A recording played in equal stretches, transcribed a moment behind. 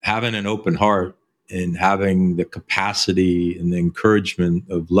having an open heart and having the capacity and the encouragement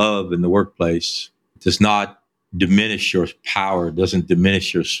of love in the workplace does not diminish your power, doesn't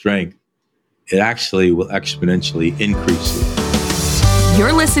diminish your strength. It actually will exponentially increase it.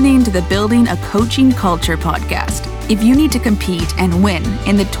 You're listening to the Building a Coaching Culture podcast. If you need to compete and win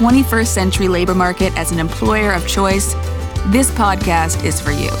in the 21st century labor market as an employer of choice, this podcast is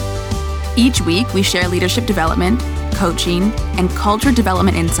for you. Each week, we share leadership development, coaching, and culture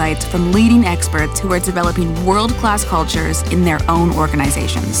development insights from leading experts who are developing world-class cultures in their own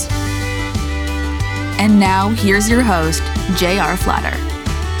organizations. And now, here's your host, J.R. Flatter.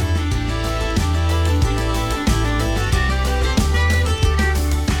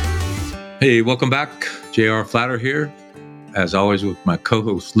 Hey, welcome back. J.R. Flatter here, as always with my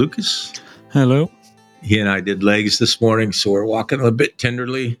co-host Lucas. Hello. He and I did legs this morning, so we're walking a bit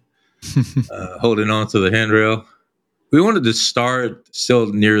tenderly, holding on to the handrail. We wanted to start, still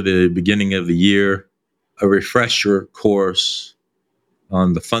near the beginning of the year, a refresher course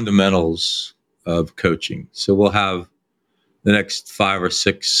on the fundamentals of coaching. So we'll have the next 5 or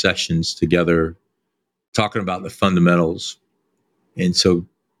 6 sessions together talking about the fundamentals. And so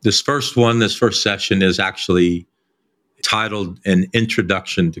this first session is actually titled An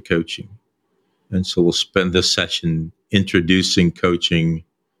Introduction to Coaching. And so we'll spend this session introducing coaching,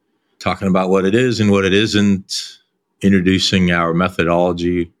 talking about what it is and what it isn't, introducing our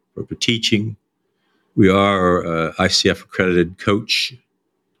methodology for teaching. We are ICF accredited coach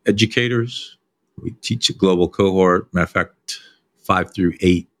educators. We teach a global cohort. Matter of fact, 5 through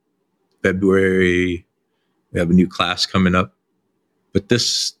 8 February. We have a new class coming up. But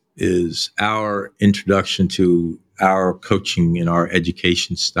this is our introduction to our coaching and our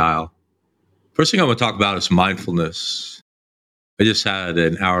education style. First thing I want to talk about is mindfulness. I just had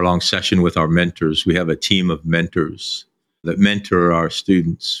an hour-long session with our mentors. We have a team of mentors that mentor our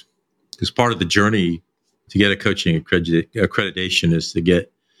students. Because part of the journey to get a coaching accreditation is to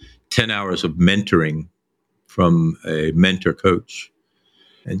get 10 hours of mentoring from a mentor coach.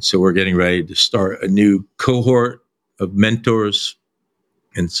 And so we're getting ready to start a new cohort of mentors.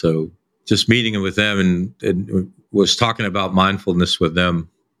 And so just meeting with them and was talking about mindfulness with them.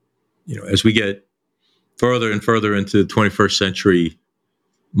 You know, as we get further and further into the 21st century,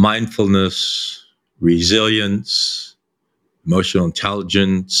 mindfulness, resilience, emotional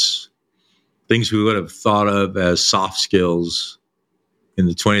intelligence, things we would have thought of as soft skills in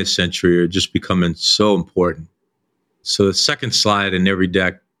the 20th century are just becoming so important. So the second slide in every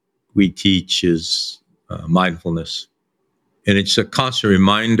deck we teach is mindfulness. And it's a constant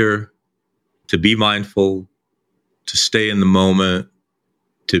reminder to be mindful, to stay in the moment,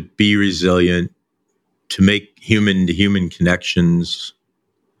 to be resilient, to make human-to-human connections.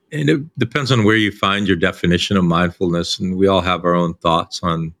 And it depends on where you find your definition of mindfulness, and we all have our own thoughts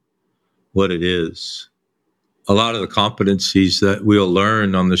on what it is. A lot of the competencies that we'll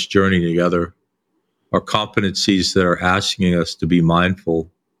learn on this journey together are competencies that are asking us to be mindful.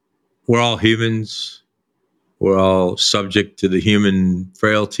 We're all humans. We're all subject to the human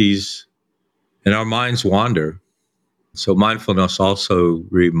frailties, and our minds wander. So mindfulness also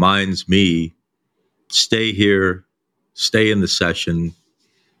reminds me, stay here, stay in the session,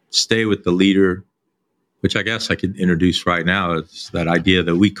 stay with the leader, which I guess I could introduce right now. It's that idea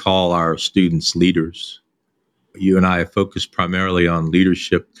that we call our students leaders. You and I have focused primarily on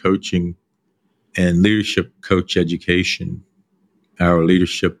leadership coaching and leadership coach education. Our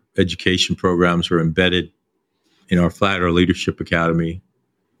leadership education programs are embedded in our Flatter Leadership Academy,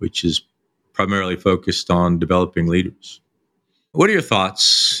 which is primarily focused on developing leaders. What are your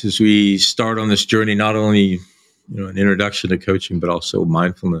thoughts as we start on this journey, not only an introduction to coaching, but also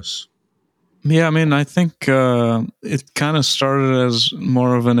mindfulness? Yeah, I mean, I think it kind of started as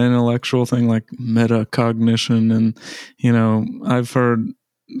more of an intellectual thing, like metacognition. And, I've heard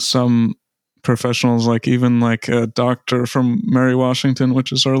some professionals, like even like a doctor from Mary Washington,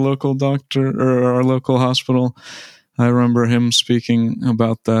 which is our local doctor or our local hospital. I remember him speaking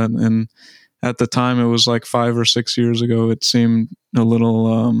about that. And at the time, it was like 5 or 6 years ago. It seemed a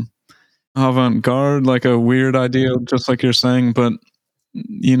little avant-garde, like a weird idea, just like you're saying. But,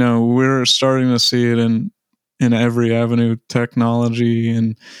 we're starting to see it in every avenue, technology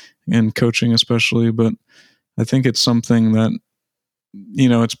and coaching especially. But I think it's something that,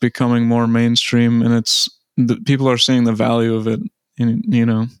 it's becoming more mainstream, and people are seeing the value of it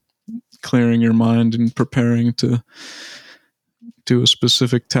in, clearing your mind and preparing to do a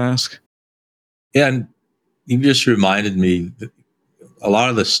specific task. Yeah, and you just reminded me that a lot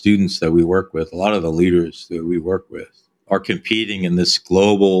of the students that we work with, a lot of the leaders that we work with are competing in this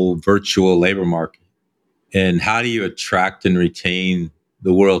global virtual labor market. And how do you attract and retain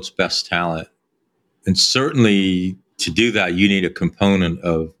the world's best talent. And certainly to do that, you need a component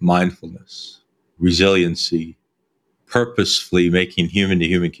of mindfulness, resiliency, purposefully making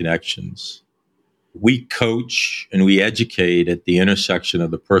human-to-human connections. We coach and we educate at the intersection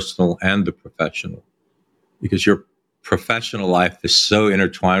of the personal and the professional, because your professional life is so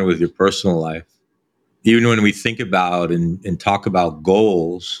intertwined with your personal life. Even when we think about and talk about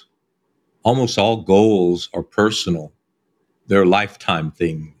goals, almost all goals are personal. They're lifetime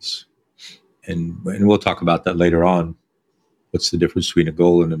things. And we'll talk about that later on. What's the difference between a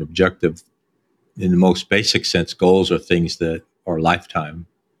goal and an objective? In the most basic sense, goals are things that are lifetime.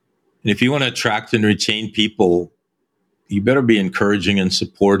 And if you want to attract and retain people, you better be encouraging and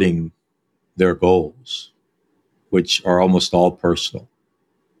supporting their goals, which are almost all personal.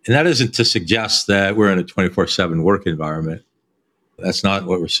 And that isn't to suggest that we're in a 24/7 work environment. That's not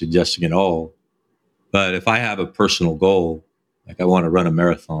what we're suggesting at all. But if I have a personal goal, like I want to run a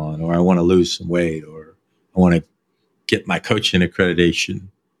marathon, or I want to lose some weight, or I want to get my coaching accreditation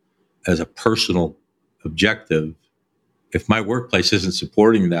as a personal objective, if my workplace isn't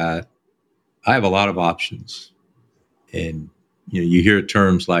supporting that, I have a lot of options. And you hear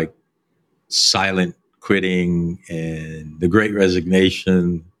terms like silent quitting and the Great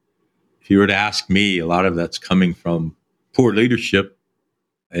Resignation. If you were to ask me, a lot of that's coming from poor leadership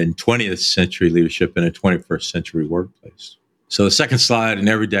and 20th century leadership in a 21st century workplace. So the second slide in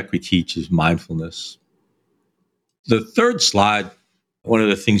every deck we teach is mindfulness. The third slide, one of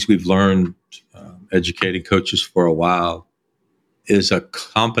the things we've learned educating coaches for a while, is a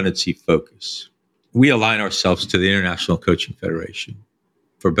competency focus. We align ourselves to the International Coaching Federation.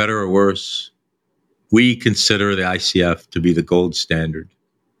 For better or worse, we consider the ICF to be the gold standard.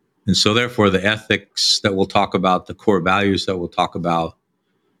 And so therefore, the ethics that we'll talk about, the core values that we'll talk about,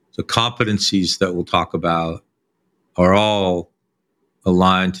 the competencies that we'll talk about are all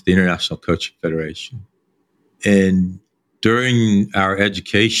aligned to the International Coaching Federation. And during our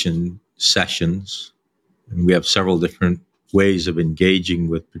education sessions, and we have several different ways of engaging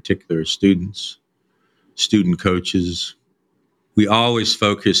with particular students, student coaches, we always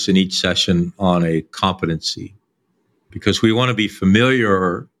focus in each session on a competency, because we want to be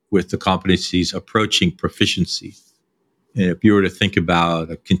familiar with the competencies approaching proficiency. And if you were to think about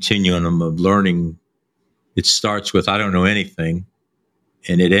a continuum of learning, it starts with I don't know anything,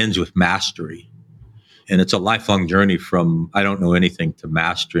 and it ends with mastery. And it's a lifelong journey from I don't know anything to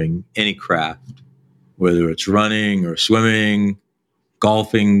mastering any craft, whether it's running or swimming,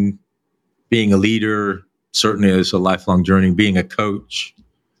 golfing, being a leader. Certainly is a lifelong journey. Being a coach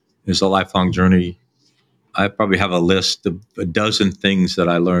is a lifelong journey. I probably have a list of a dozen things that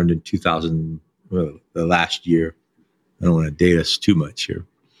I learned in the last year. I don't want to date us too much here,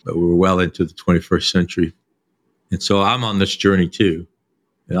 but we're well into the 21st century. And so I'm on this journey too.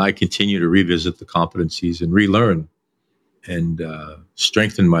 And I continue to revisit the competencies and relearn and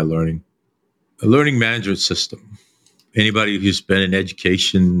strengthen my learning. A learning management system. Anybody who's been in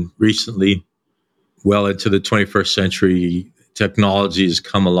education recently, well into the 21st century, technology has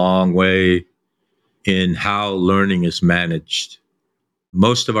come a long way in how learning is managed.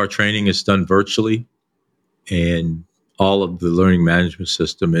 Most of our training is done virtually, and all of the learning management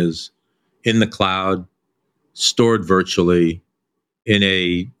system is in the cloud, stored virtually in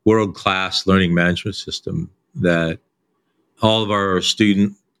a world-class learning management system that all of our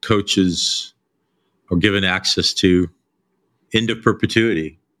student coaches are given access to into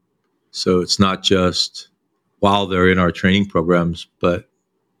perpetuity. So it's not just while they're in our training programs, but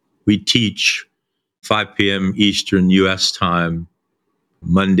we teach 5 p.m. Eastern U.S. time,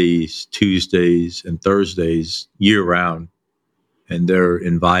 Mondays, Tuesdays, and Thursdays year-round. And they're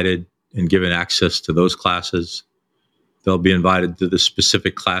invited and given access to those classes. They'll be invited to the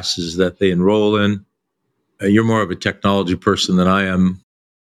specific classes that they enroll in. You're more of a technology person than I am.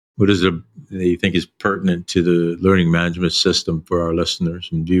 What is it that you think is pertinent to the learning management system for our listeners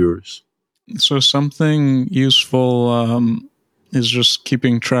and viewers? So something useful is just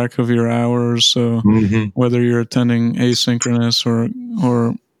keeping track of your hours. So whether you're attending asynchronous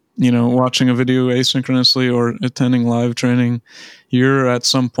or watching a video asynchronously or attending live training, you're at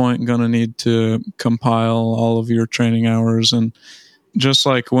some point going to need to compile all of your training hours. And just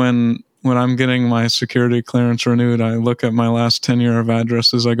like when I'm getting my security clearance renewed, I look at my last 10 year of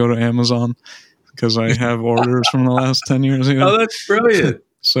addresses. I go to Amazon because I have orders from the last 10 years. Oh, that's brilliant.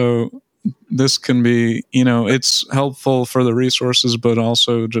 So this can be, it's helpful for the resources, but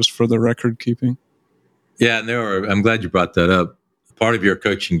also just for the record keeping. Yeah, and I'm glad you brought that up. Part of your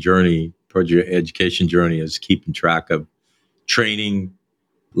coaching journey, part of your education journey is keeping track of training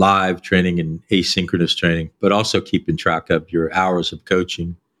live training and asynchronous training, but also keeping track of your hours of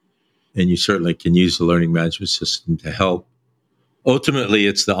coaching. And you certainly can use the learning management system to help. Ultimately,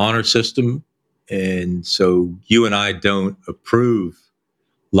 it's the honor system. And so you and I don't approve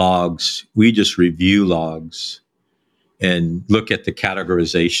logs. We just review logs and look at the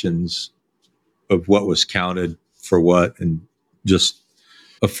categorizations of what was counted for what, and just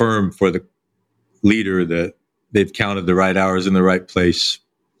affirm for the leader that they've counted the right hours in the right place.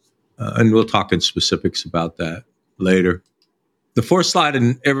 And we'll talk in specifics about that later. The fourth slide: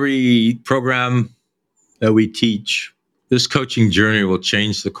 in every program that we teach, this coaching journey will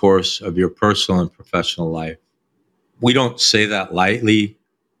change the course of your personal and professional life. We don't say that lightly.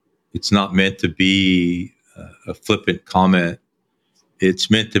 It's not meant to be a flippant comment. It's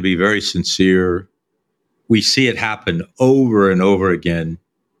meant to be very sincere. We see it happen over and over again.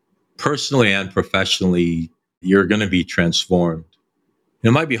 Personally and professionally, you're going to be transformed.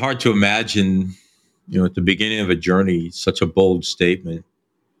 It might be hard to imagine, at the beginning of a journey, such a bold statement,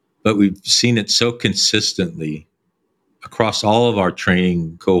 but we've seen it so consistently across all of our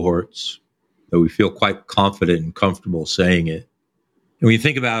training cohorts that we feel quite confident and comfortable saying it. And when you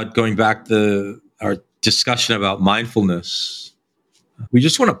think about going back to our discussion about mindfulness, we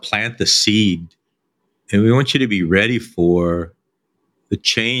just want to plant the seed, and we want you to be ready for the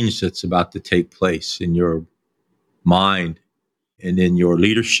change that's about to take place in your mind and in your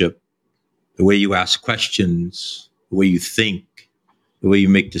leadership, the way you ask questions, the way you think, the way you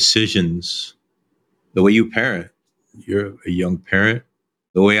make decisions, the way you parent. You're a young parent.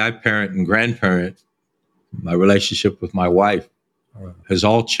 The way I parent and grandparent, my relationship with my wife has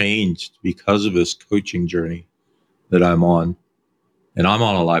all changed because of this coaching journey that I'm on. And I'm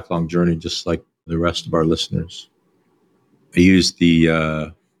on a lifelong journey, just like the rest of our listeners. I use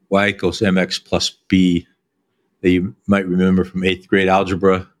the y equals mx plus b that you might remember from 8th grade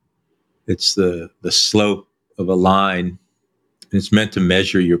algebra. It's the slope of a line, and it's meant to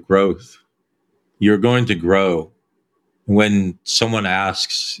measure your growth. You're going to grow. When someone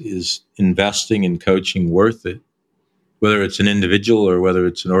asks, is investing in coaching worth it? Whether it's an individual or whether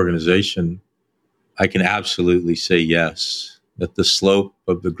it's an organization, I can absolutely say yes, that the slope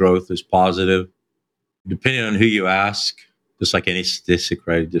of the growth is positive. Depending on who you ask, just like any statistic,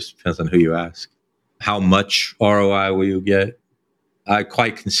 right? It just depends on who you ask. How much ROI will you get? I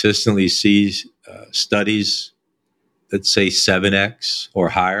quite consistently see studies that say 7x or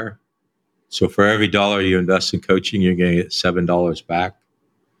higher. So for every dollar you invest in coaching, you're going to get $7 back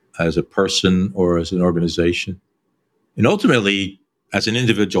as a person or as an organization. And ultimately, as an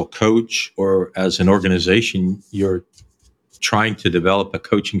individual coach or as an organization, you're trying to develop a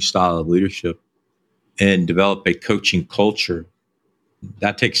coaching style of leadership and develop a coaching culture.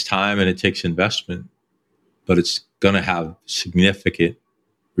 That takes time and it takes investment, but it's going to have significant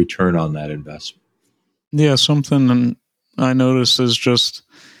return on that investment. Yeah, something I notice is just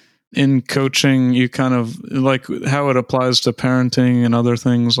in coaching, you kind of like how it applies to parenting and other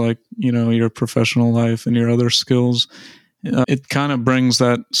things like, your professional life and your other skills. It kind of brings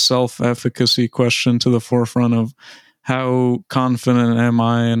that self-efficacy question to the forefront of how confident am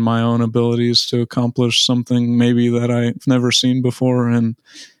I in my own abilities to accomplish something maybe that I've never seen before. And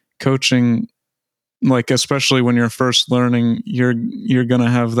coaching, like especially when you're first learning, you're going to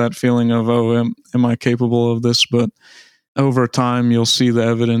have that feeling of, am I capable of this? But over time, you'll see the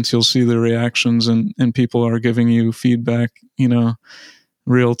evidence, you'll see the reactions, and people are giving you feedback,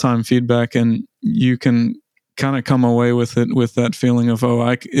 real-time feedback, and you can kind of come away with it with that feeling of,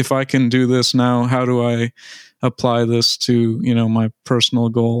 if I can do this now, how do I apply this to, my personal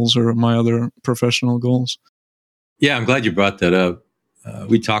goals or my other professional goals? Yeah, I'm glad you brought that up.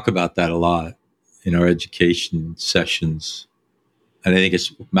 We talk about that a lot in our education sessions. And I think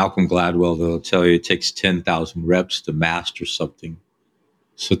it's Malcolm Gladwell that'll tell you it takes 10,000 reps to master something.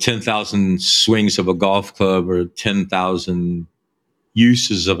 So 10,000 swings of a golf club or 10,000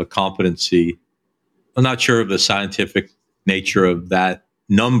 uses of a competency. I'm not sure of the scientific nature of that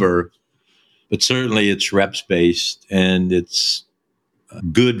number, but certainly it's reps based, and it's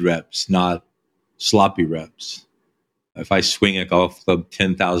good reps, not sloppy reps. If I swing a golf club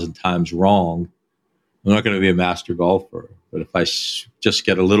 10,000 times wrong, I'm not going to be a master golfer. But if I just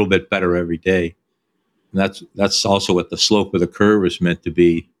get a little bit better every day, and that's also what the slope of the curve is meant to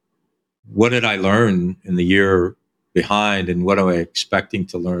be. What did I learn in the year behind, and what am I expecting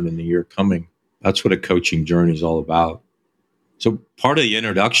to learn in the year coming? That's what a coaching journey is all about. So part of the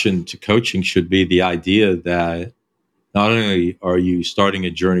introduction to coaching should be the idea that not only are you starting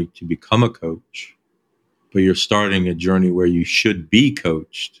a journey to become a coach, but you're starting a journey where you should be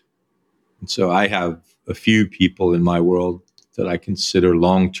coached. And so I have a few people in my world that I consider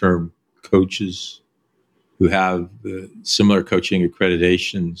long-term coaches who have similar coaching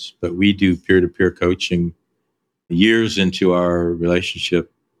accreditations, but we do peer-to-peer coaching years into our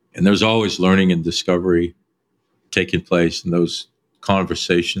relationship. And there's always learning and discovery taking place in those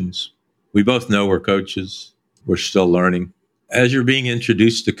conversations. We both know we're coaches. We're still learning. As you're being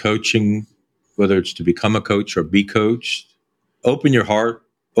introduced to coaching, whether it's to become a coach or be coached, open your heart,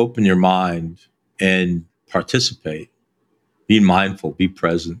 open your mind, and participate. Be mindful, be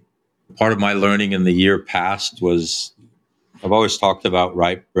present. Part of my learning in the year past was, I've always talked about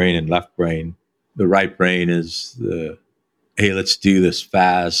right brain and left brain. The right brain is the, hey, let's do this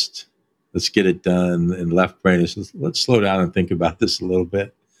fast. Let's get it done. And left brain is, let's slow down and think about this a little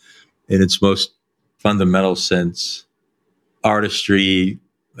bit. In its most fundamental sense, artistry,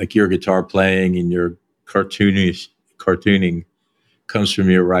 like your guitar playing and your cartooning comes from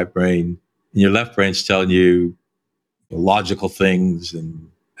your right brain. And your left brain's telling you logical things and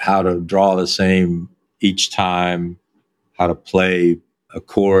how to draw the same each time, how to play a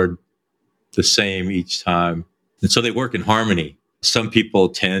chord the same each time. And so they work in harmony. Some people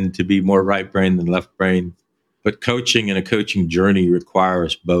tend to be more right brain than left brain, but coaching and a coaching journey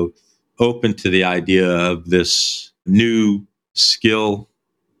requires both. Open to the idea of this new skill,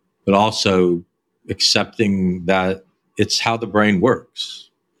 but also accepting that it's how the brain works.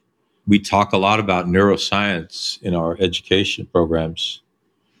 We talk a lot about neuroscience in our education programs,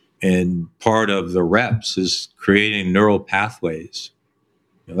 and part of the reps is creating neural pathways.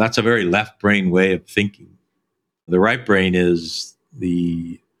 That's a very left brain way of thinking. The right brain is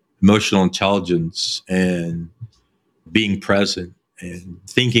the emotional intelligence and being present and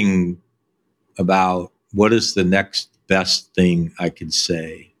thinking about what is the next best thing I could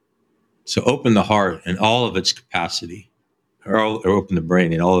say. So open the heart and all of its capacity, or open the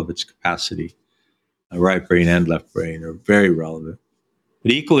brain and all of its capacity. Right brain and left brain are very relevant.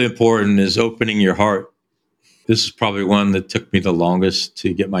 But equally important is opening your heart. This is probably one that took me the longest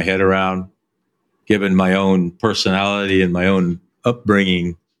to get my head around, given my own personality and my own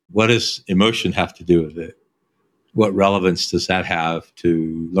upbringing. What does emotion have to do with it? What relevance does that have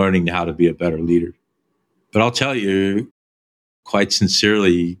to learning how to be a better leader? But I'll tell you quite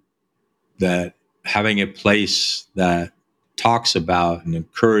sincerely that having a place that talks about and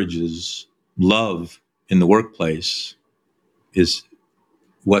encourages love in the workplace is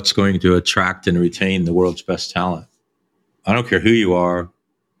what's going to attract and retain the world's best talent. I don't care who you are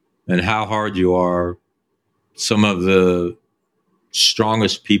and how hard you are. Some of the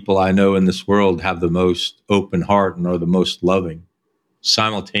strongest people I know in this world have the most open heart and are the most loving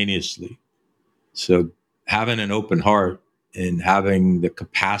simultaneously. So having an open heart and having the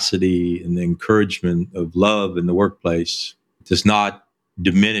capacity and the encouragement of love in the workplace does not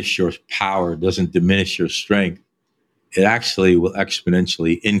diminish your power, doesn't diminish your strength. It actually will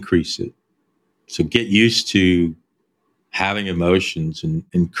exponentially increase it. So get used to having emotions and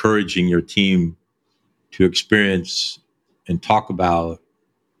encouraging your team to experience and talk about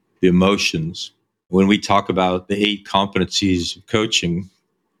the emotions. When we talk about the 8 competencies of coaching,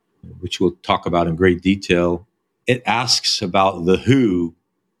 which we'll talk about in great detail, it asks about the who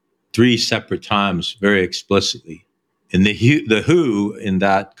 3 separate times very explicitly. And the who in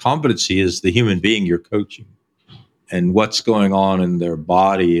that competency is the human being you're coaching and what's going on in their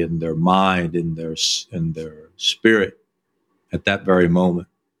body and their mind and their spirit at that very moment.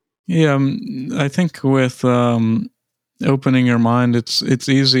 Yeah, I think with opening your mind, it's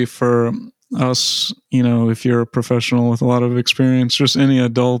easy for us, if you're a professional with a lot of experience, just any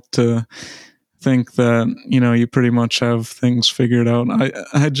adult, to think that, you pretty much have things figured out.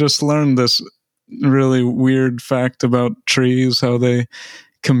 I just learned this really weird fact about trees, how they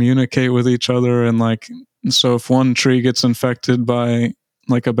communicate with each other. And so if one tree gets infected by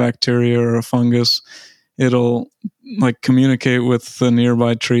like a bacteria or a fungus, it'll communicate with the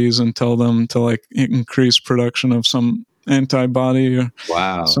nearby trees and tell them to increase production of some antibody or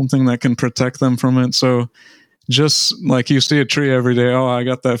something that can protect them from it. So just like you see a tree every day, oh, I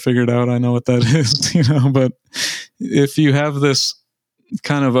got that figured out, I know what that is, but if you have this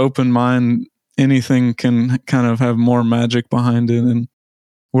kind of open mind, anything can kind of have more magic behind it. And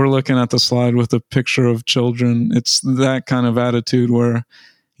we're looking at the slide with a picture of children. It's that kind of attitude where,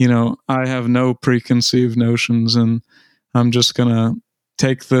 I have no preconceived notions and I'm just going to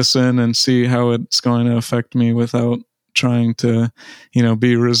take this in and see how it's going to affect me without trying to,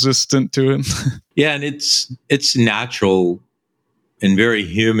 be resistant to it. Yeah. And it's natural and very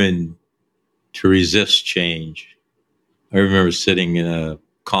human to resist change. I remember sitting in a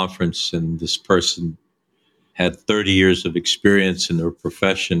conference and this person had 30 years of experience in their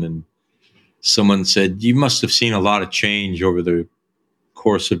profession. And someone said, "You must have seen a lot of change over the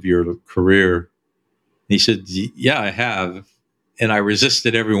course of your career." And he said, "Yeah, I have. And I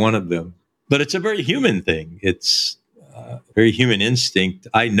resisted every one of them." But it's a very human thing. It's a very human instinct.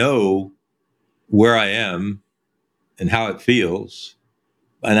 I know where I am and how it feels.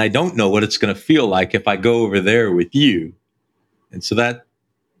 And I don't know what it's going to feel like if I go over there with you. And so that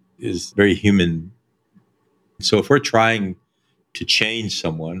is very human. So if we're trying to change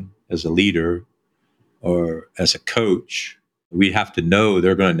someone as a leader or as a coach, we have to know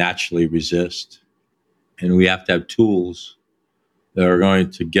they're going to naturally resist. And we have to have tools that are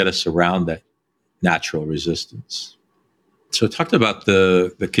going to get us around that natural resistance. So I talked about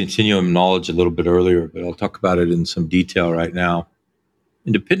the continuum knowledge a little bit earlier, but I'll talk about it in some detail right now.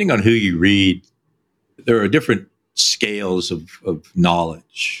 And depending on who you read, there are different scales of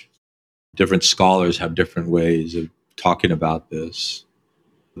knowledge. Different scholars have different ways of talking about this.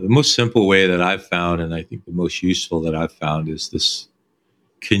 The most simple way that I've found, and I think the most useful that I've found, is this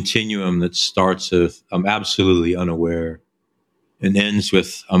continuum that starts with, I'm absolutely unaware, and ends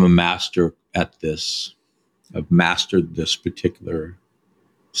with, I'm a master at this. I've mastered this particular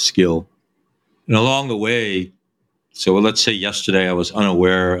skill. And along the way, so let's say yesterday I was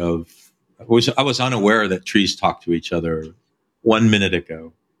unaware that trees talk to each other 1 minute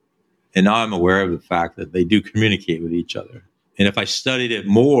ago. And now I'm aware of the fact that they do communicate with each other. And if I studied it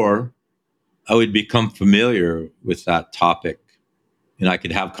more, I would become familiar with that topic. And I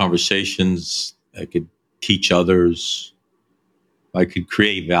could have conversations. I could teach others. I could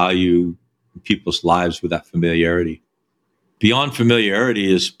create value in people's lives with that familiarity. Beyond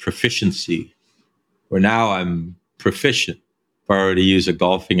familiarity is proficiency, where now I'm proficient. If I were to use a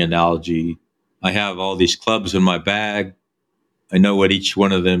golfing analogy, I have all these clubs in my bag. I know what each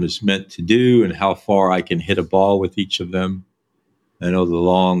one of them is meant to do and how far I can hit a ball with each of them. I know the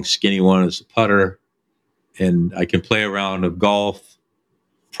long, skinny one is a putter, and I can play a round of golf.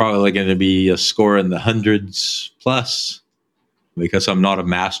 Probably going to be a score in the hundreds plus because I'm not a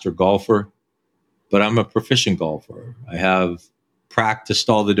master golfer, but I'm a proficient golfer. I have practiced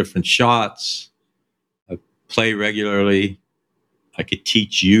all the different shots. I play regularly. I could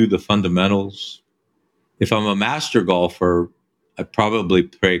teach you the fundamentals. If I'm a master golfer, I probably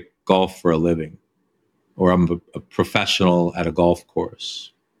play golf for a living, or I'm a professional at a golf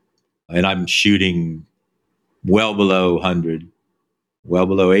course. And I'm shooting well below 100, well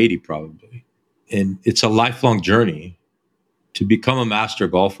below 80 probably. And it's a lifelong journey to become a master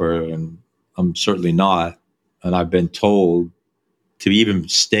golfer, and I'm certainly not. And I've been told to even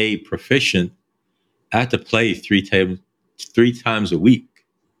stay proficient, I have to play three times a week.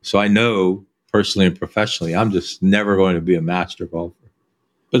 So I know personally and professionally, I'm just never going to be a master golfer.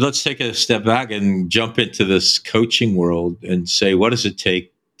 But let's take a step back and jump into this coaching world and say, what does it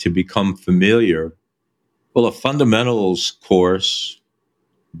take to become familiar? Well, a fundamentals course,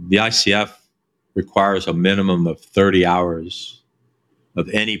 the ICF requires a minimum of 30 hours of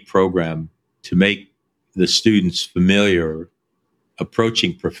any program to make the students familiar,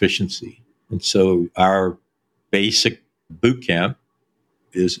 approaching proficiency. And so our basic boot camp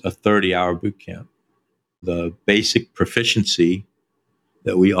is a 30-hour boot camp. The basic proficiency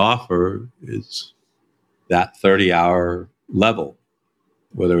that we offer is that 30-hour level,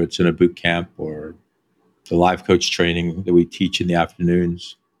 whether it's in a boot camp or the life coach training that we teach in the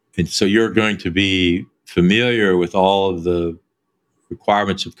afternoons. And so you're going to be familiar with all of the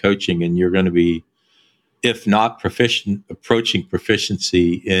requirements of coaching, and you're going to be, if not proficient, approaching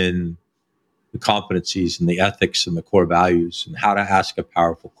proficiency in the competencies and the ethics and the core values and how to ask a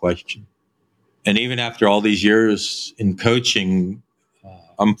powerful question. And even after all these years in coaching,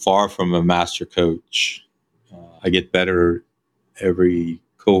 I'm far from a master coach. I get better every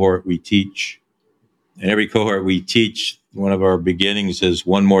cohort we teach. And every cohort we teach, one of our beginnings is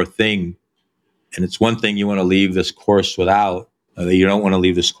one more thing. And it's one thing you want to leave this course without, that you don't want to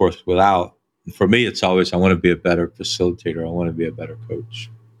leave this course without. And for me, it's always, I want to be a better facilitator. I want to be a better coach.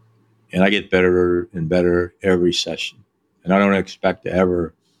 And I get better and better every session. And I don't expect to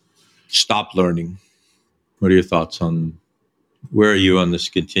ever stop learning. What are your thoughts on, where are you on this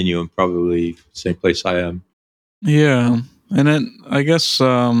continuum? Probably same place I am. Yeah. And then I guess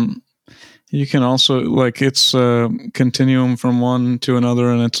you can also, like, it's a continuum from one to another.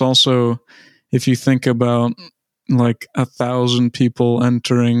 And it's also, if you think about like 1,000 people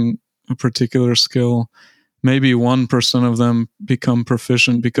entering a particular skill, maybe 1% of them become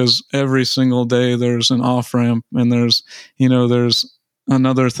proficient, because every single day there's an off ramp and there's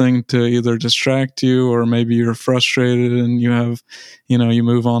another thing to either distract you, or maybe you're frustrated and you have, you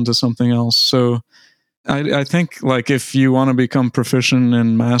move on to something else. So I think like if you want to become proficient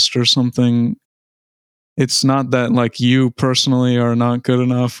and master something, it's not that like you personally are not good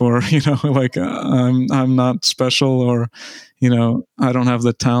enough, or like I'm not special, or I don't have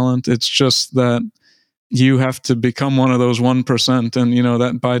the talent. It's just that you have to become one of those 1%, and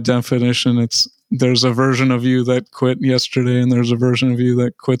that by definition, there's a version of you that quit yesterday, and there's a version of you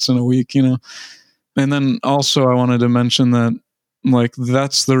that quits in a week. And then also I wanted to mention that like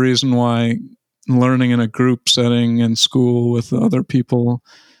that's the reason why learning in a group setting in school with other people,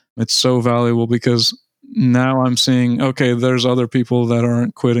 it's so valuable, because now I'm seeing, okay, there's other people that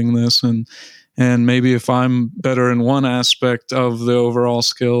aren't quitting this, and maybe if I'm better in one aspect of the overall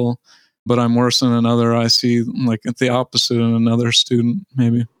skill, but I'm worse in another, I see like the opposite in another student,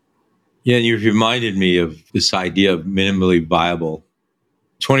 maybe. Yeah, you've reminded me of this idea of minimally viable.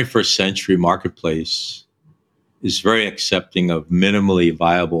 21st century marketplace is very accepting of minimally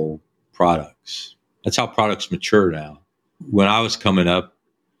viable products. That's how products mature now. When I was coming up,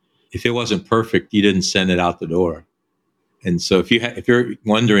 if it wasn't perfect, you didn't send it out the door. And so if you're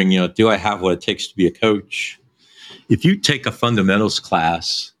wondering, do I have what it takes to be a coach? If you take a fundamentals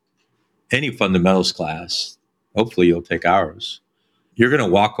class, any fundamentals class, hopefully you'll take ours, you're going to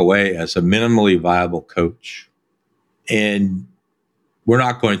walk away as a minimally viable coach. And we're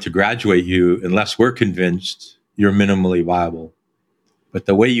not going to graduate you unless we're convinced you're minimally viable. But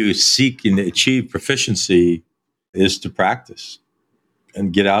the way you seek and achieve proficiency is to practice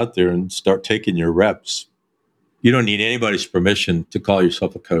and get out there and start taking your reps. You don't need anybody's permission to call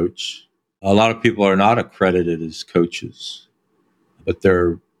yourself a coach. A lot of people are not accredited as coaches, but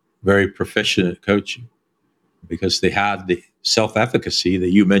they're very proficient at coaching because they had the self-efficacy that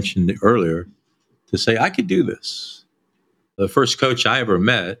you mentioned earlier to say, I could do this. The first coach I ever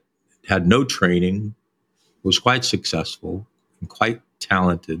met had no training, was quite successful and quite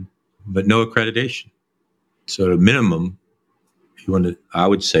talented, but no accreditation. So at a minimum, I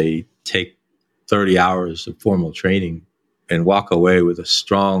would say, take 30 hours of formal training and walk away with a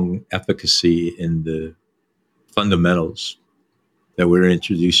strong efficacy in the fundamentals that we're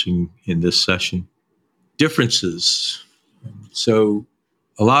introducing in this session. Differences. So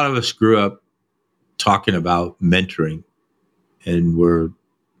a lot of us grew up talking about mentoring, and we're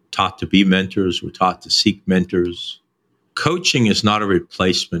taught to be mentors. We're taught to seek mentors. Coaching is not a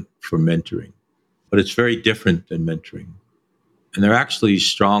replacement for mentoring, but it's very different than mentoring. And they're actually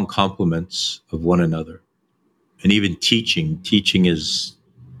strong complements of one another. And even teaching is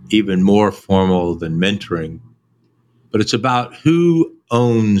even more formal than mentoring. But it's about who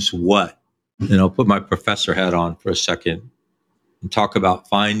owns what. And I'll put my professor hat on for a second and talk about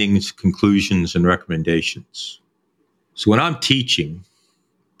findings, conclusions, and recommendations. So when I'm teaching,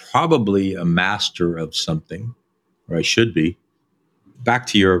 probably a master of something, or I should be. Back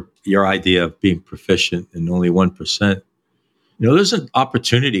to your idea of being proficient in only 1%. There's an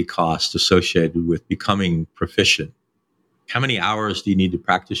opportunity cost associated with becoming proficient. How many hours do you need to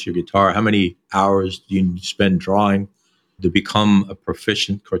practice your guitar? How many hours do you need to spend drawing to become a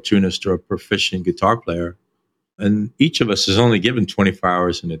proficient cartoonist or a proficient guitar player? And each of us is only given 24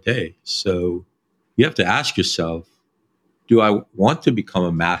 hours in a day. So you have to ask yourself, do I want to become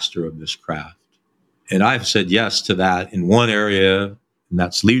a master of this craft? And I've said yes to that in one area, and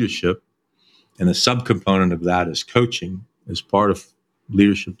that's leadership. And a subcomponent of that is coaching as part of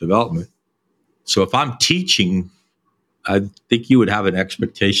leadership development. So if I'm teaching, I think you would have an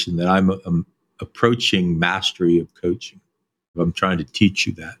expectation that I'm approaching mastery of coaching. If I'm trying to teach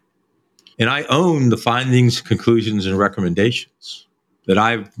you that. And I own the findings, conclusions, and recommendations. That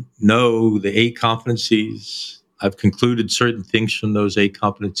I know the 8 competencies. I've concluded certain things from those 8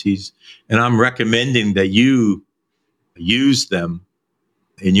 competencies, and I'm recommending that you use them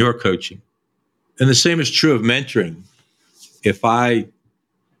in your coaching. And the same is true of mentoring. If I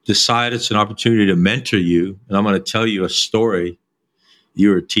decide it's an opportunity to mentor you, and I'm going to tell you a story, you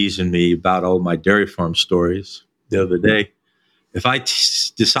were teasing me about all my dairy farm stories the other day. If I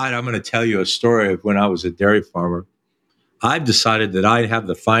decide I'm going to tell you a story of when I was a dairy farmer, I've decided that I have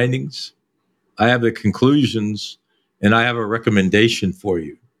the findings, I have the conclusions, and I have a recommendation for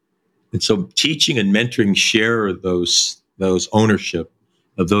you. And so teaching and mentoring share those ownership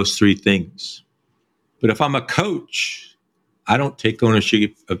of those 3 things. But if I'm a coach, I don't take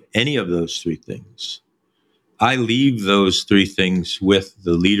ownership of any of those 3 things. I leave those 3 things with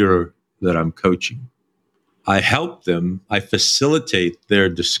the leader that I'm coaching. I help them. I facilitate their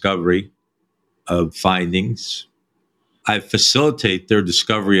discovery of findings. I facilitate their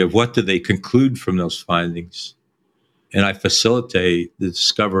discovery of what do they conclude from those findings. And I facilitate the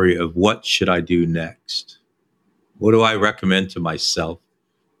discovery of what should I do next. What do I recommend to myself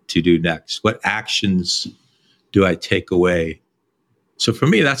to do next? What actions do I take away? So for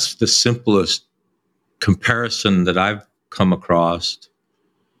me, that's the simplest comparison that I've come across.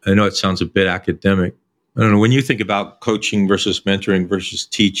 I know it sounds a bit academic. I don't know, when you think about coaching versus mentoring versus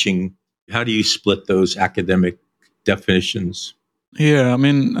teaching, how do you split those academic definitions? Yeah, I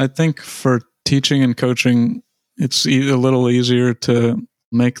mean, I think for teaching and coaching, it's a little easier to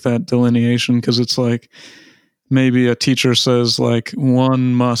make that delineation because it's like maybe a teacher says like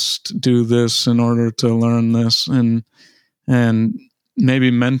one must do this in order to learn this, and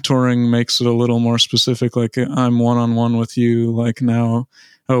maybe mentoring makes it a little more specific, like I'm one-on-one with you, like now,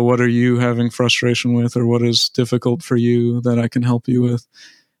 oh, what are you having frustration with, or what is difficult for you that I can help you with?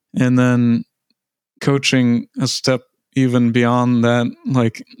 And then coaching a step even beyond that,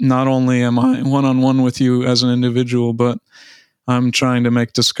 like not only am I one-on-one with you as an individual, but I'm trying to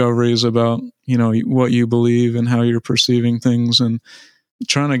make discoveries about, what you believe and how you're perceiving things, and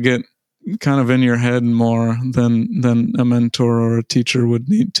trying to get kind of in your head more than a mentor or a teacher would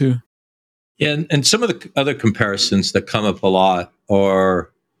need to. Yeah, and some of the other comparisons that come up a lot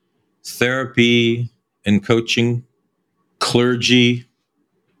are therapy and coaching, clergy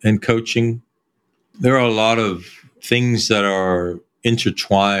and coaching. There are a lot of things that are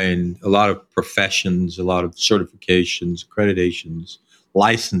intertwined, a lot of professions, a lot of certifications, accreditations,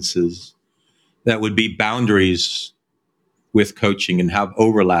 licenses that would be boundaries with coaching and have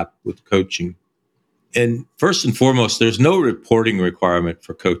overlap with coaching. And first and foremost, there's no reporting requirement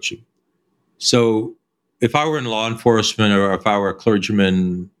for coaching. So if I were in law enforcement, or if I were a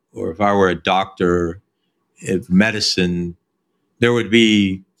clergyman, or if I were a doctor of medicine, there would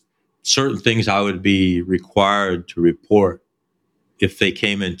be certain things I would be required to report if they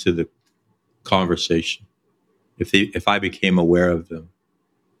came into the conversation, if I became aware of them,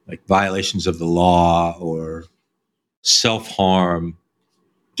 like violations of the law or self-harm,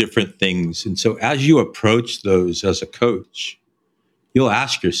 different things. And so as you approach those as a coach, you'll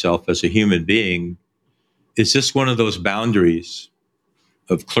ask yourself as a human being, is this one of those boundaries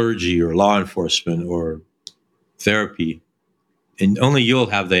of clergy or law enforcement or therapy? And only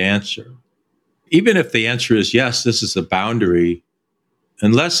you'll have the answer. Even if the answer is yes, this is a boundary,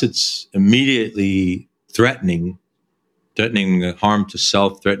 unless it's immediately threatening harm to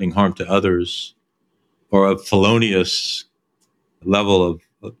self, threatening harm to others, or a felonious level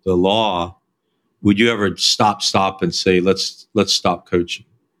of the law, would you ever stop and say, let's stop coaching?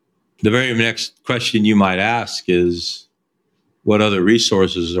 The very next question you might ask is, what other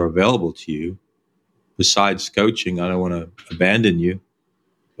resources are available to you besides coaching? I don't want to abandon you,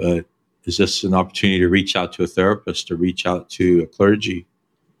 but is this an opportunity to reach out to a therapist, to reach out to a clergy?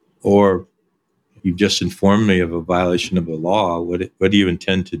 Or you've just informed me of a violation of the law. What do you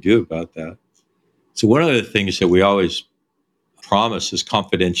intend to do about that? So one of the things that we always promise is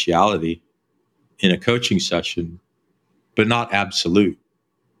confidentiality in a coaching session, but not absolute.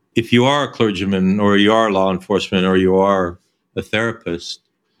 If you are a clergyman, or you are law enforcement, or you are a therapist,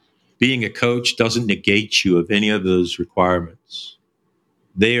 being a coach doesn't negate you of any of those requirements.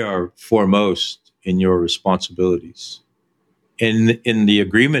 They are foremost in your responsibilities. And in the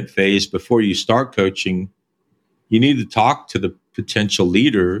agreement phase, before you start coaching, you need to talk to the potential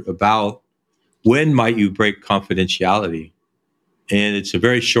leader about when might you break confidentiality. And it's a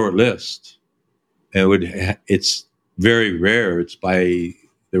very short list. And it's very rare. It's by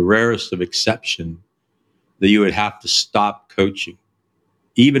the rarest of exception that you would have to stop coaching,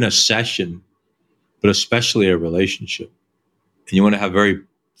 even a session, but especially a relationship. And you want to have very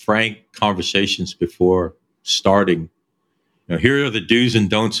frank conversations before starting. Here are the do's and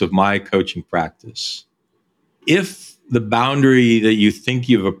don'ts of my coaching practice. If the boundary that you think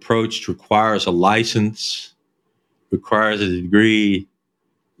you've approached requires a license, requires a degree,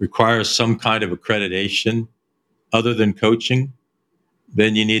 requires some kind of accreditation other than coaching,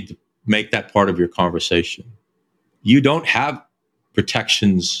 then you need to make that part of your conversation. You don't have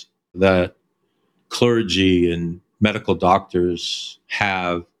protections that clergy and medical doctors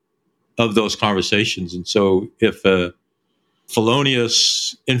have of those conversations. And so if a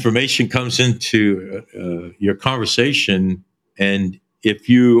felonious information comes into your conversation, and if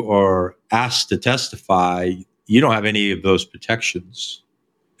you are asked to testify, you don't have any of those protections.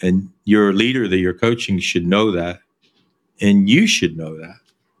 And your leader that you're coaching should know that. And you should know that.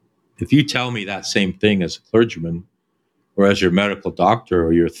 If you tell me that same thing as a clergyman, or as your medical doctor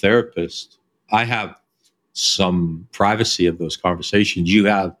or your therapist, I have some privacy of those conversations. You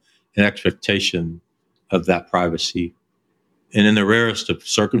have an expectation of that privacy. And in the rarest of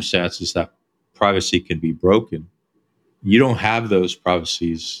circumstances, that privacy can be broken. You don't have those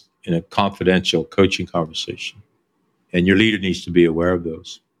privacies in a confidential coaching conversation. And your leader needs to be aware of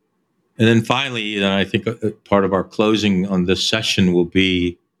those. And then finally, I think part of our closing on this session will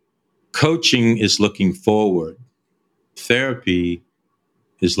be coaching is looking forward. Therapy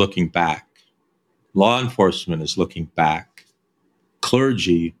is looking back. Law enforcement is looking back.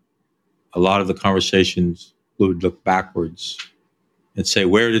 Clergy, a lot of the conversations would look backwards and say,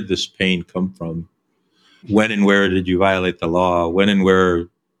 where did this pain come from? When and where did you violate the law? When and where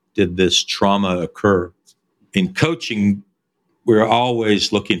did this trauma occur? In coaching, we're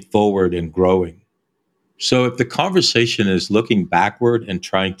always looking forward and growing. So if the conversation is looking backward and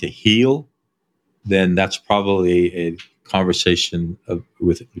trying to heal, then that's probably a conversation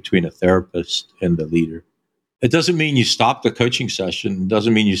between a therapist and the leader. It doesn't mean you stop the coaching session. It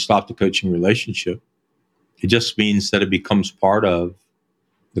doesn't mean you stop the coaching relationship. It just means that it becomes part of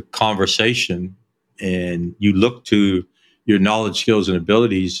the conversation, and you look to your knowledge, skills, and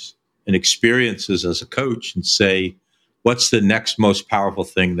abilities and experiences as a coach and say, what's the next most powerful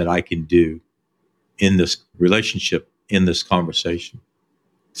thing that I can do in this relationship, in this conversation?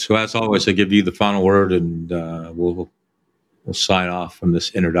 So as always, I give you the final word, and we'll sign off from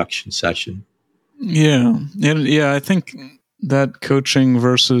this introduction session. Yeah. And I think that coaching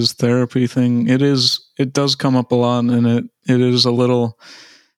versus therapy thing, it does come up a lot, and it is a little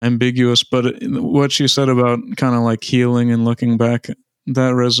ambiguous, but what you said about kind of like healing and looking back,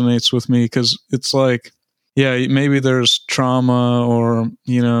 that resonates with me, because it's like, yeah, maybe there's trauma or,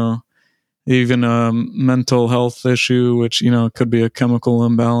 even a mental health issue, which, could be a chemical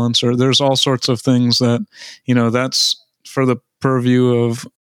imbalance, or there's all sorts of things that, that's for the purview of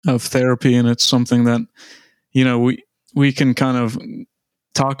therapy. And it's something that, we can kind of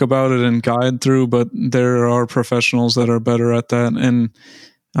talk about it and guide through, but there are professionals that are better at that. And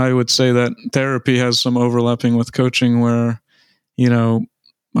I would say that therapy has some overlapping with coaching where,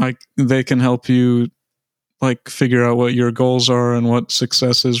 they can help you like figure out what your goals are and what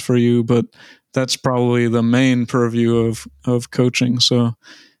success is for you, but that's probably the main purview of coaching. So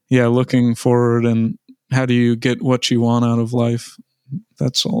yeah, looking forward and how do you get what you want out of life?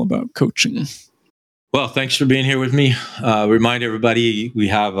 That's all about coaching. Well, thanks for being here with me. Remind everybody, we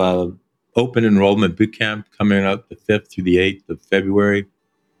have a open enrollment bootcamp coming up the 5th through the 8th of February.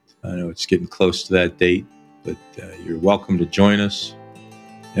 I know it's getting close to that date, but you're welcome to join us.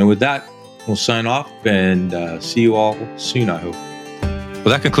 And with that, we'll sign off and see you all soon, I hope. Well,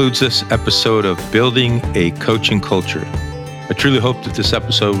 that concludes this episode of Building a Coaching Culture. I truly hope that this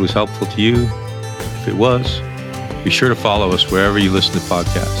episode was helpful to you. If it was, be sure to follow us wherever you listen to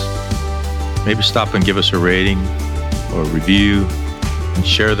podcasts. Maybe stop and give us a rating or a review, and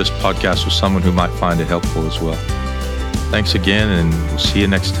share this podcast with someone who might find it helpful as well. Thanks again, and we'll see you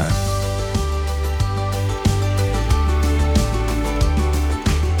next time.